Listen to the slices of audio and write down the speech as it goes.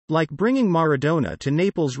Like bringing Maradona to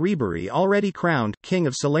Naples. Ribery already crowned King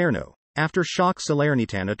of Salerno, after shock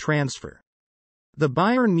Salernitana transfer. The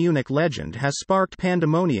Bayern Munich legend has sparked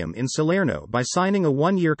pandemonium in Salerno by signing a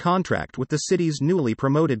one-year contract with the city's newly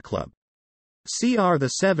promoted club.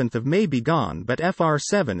 The 7th of May be gone, but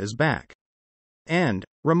FR7 is back. And,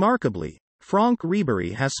 remarkably, Franck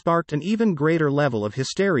Ribery has sparked an even greater level of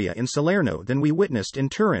hysteria in Salerno than we witnessed in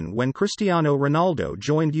Turin when Cristiano Ronaldo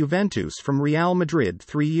joined Juventus from Real Madrid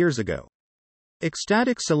 3 years ago.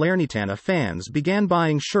 Ecstatic Salernitana fans began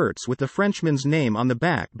buying shirts with the Frenchman's name on the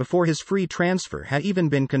back before his free transfer had even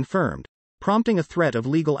been confirmed, prompting a threat of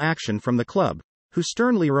legal action from the club, who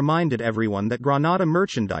sternly reminded everyone that Granada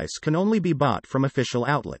merchandise can only be bought from official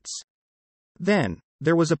outlets. Then,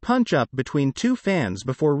 there was a punch-up between two fans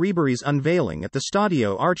before Ribery's unveiling at the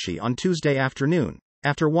Stadio Arechi on Tuesday afternoon,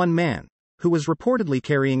 after one man, who was reportedly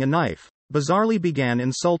carrying a knife, bizarrely began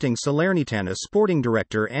insulting Salernitana sporting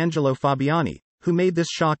director Angelo Fabiani, who made this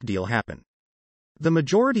shock deal happen. The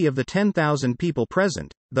majority of the 10,000 people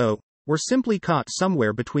present, though, were simply caught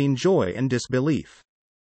somewhere between joy and disbelief.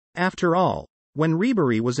 After all, when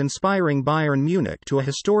Ribery was inspiring Bayern Munich to a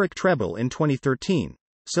historic treble in 2013,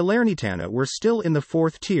 Salernitana were still in the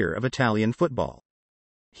fourth tier of Italian football.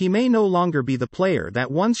 He may no longer be the player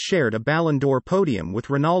that once shared a Ballon d'Or podium with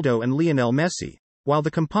Ronaldo and Lionel Messi, while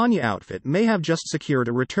the Campania outfit may have just secured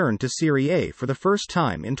a return to Serie A for the first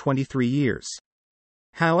time in 23 years.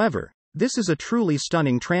 However, this is a truly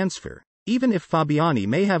stunning transfer, even if Fabiani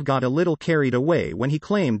may have got a little carried away when he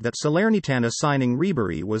claimed that Salernitana signing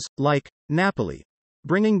Ribery was, like, Napoli,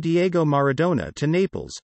 bringing Diego Maradona to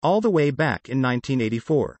Naples, all the way back in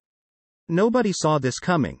 1984. Nobody saw this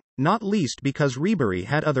coming, not least because Ribery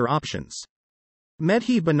had other options.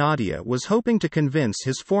 Medhi Benatia was hoping to convince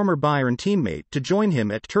his former Bayern teammate to join him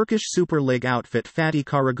at Turkish Super League outfit Fatih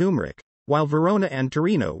Karagümrük, while Verona and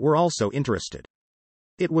Torino were also interested.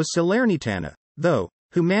 It was Salernitana, though,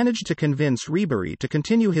 who managed to convince Ribery to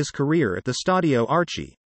continue his career at the Stadio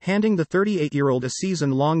Arechi, handing the 38-year-old a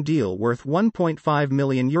season-long deal worth €1.5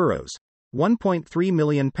 million, £1.3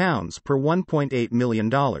 million per $1.8 million.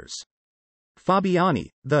 Fabiani,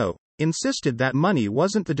 though, insisted that money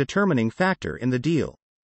wasn't the determining factor in the deal.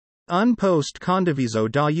 Un post condiviso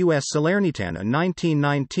da US Salernitana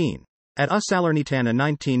 1919, at a Salernitana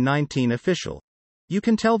 1919 official, you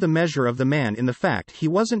can tell the measure of the man in the fact he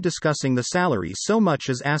wasn't discussing the salary so much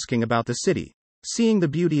as asking about the city, seeing the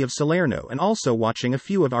beauty of Salerno and also watching a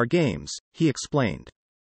few of our games, he explained.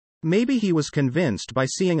 Maybe he was convinced by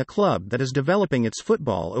seeing a club that is developing its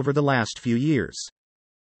football over the last few years.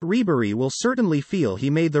 Ribery will certainly feel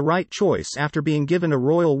he made the right choice after being given a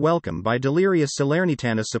royal welcome by delirious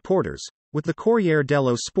Salernitana supporters, with the Corriere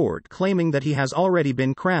dello Sport claiming that he has already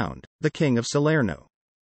been crowned the King of Salerno.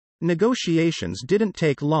 Negotiations didn't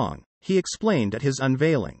take long, he explained at his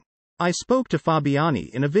unveiling. I spoke to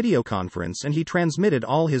Fabiani in a video conference and he transmitted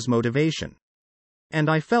all his motivation. And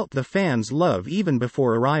I felt the fans' love even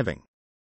before arriving.